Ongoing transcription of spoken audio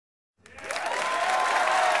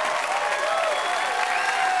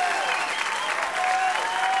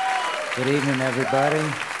Good evening, everybody.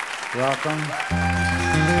 Welcome.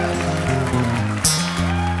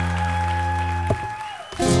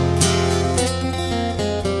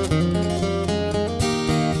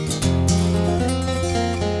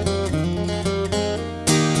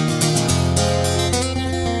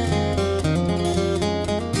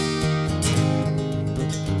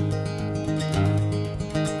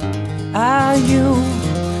 Ah, you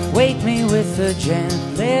wake me with the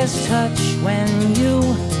gentlest touch when you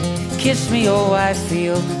kiss me. Oh, I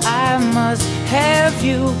feel I must have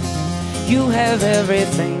you. You have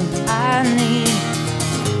everything I need,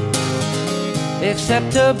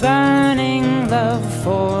 except a burning love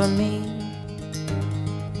for me.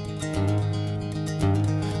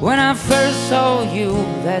 When I first saw you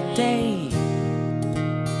that day,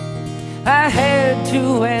 I had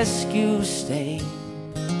to ask you stay.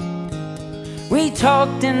 We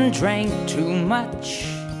talked and drank too much,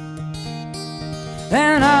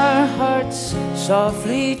 and our hearts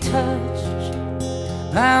softly touched.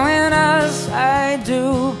 Now in us I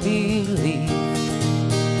do believe,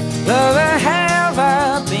 lover, have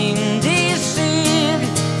I been deceived?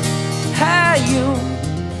 How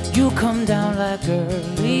you come down like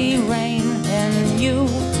early rain, and you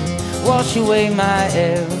wash away my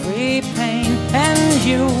every pain, and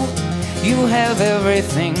you have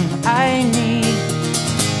everything I need,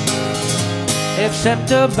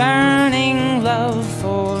 except a burning love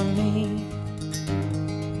for me.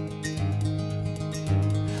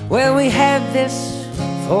 Well, we had this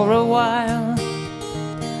for a while,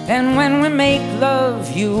 and when we make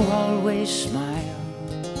love you always smile.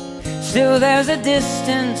 Still there's a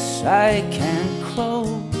distance I can't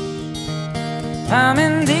close. I'm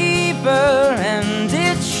in deeper and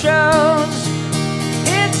it shows.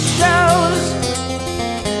 It shows.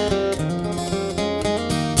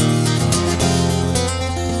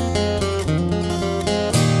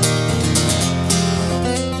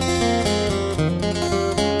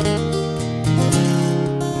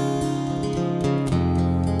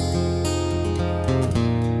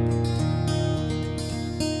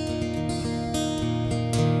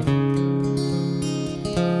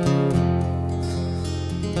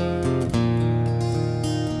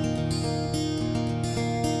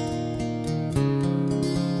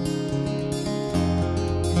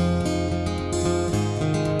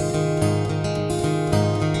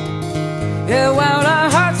 Yeah, while our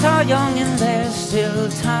hearts are young and there's still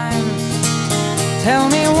time, tell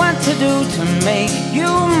me what to do to make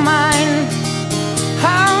you mine.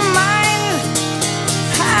 How mine?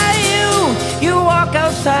 How you walk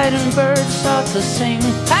outside and birds start to sing.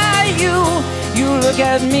 How you look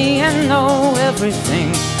at me and know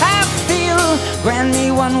everything I feel. Grant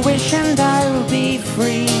me one wish and I'll be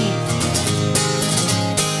free.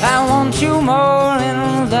 I want you more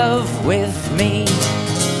in love with me.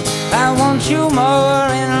 I want you more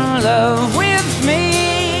in love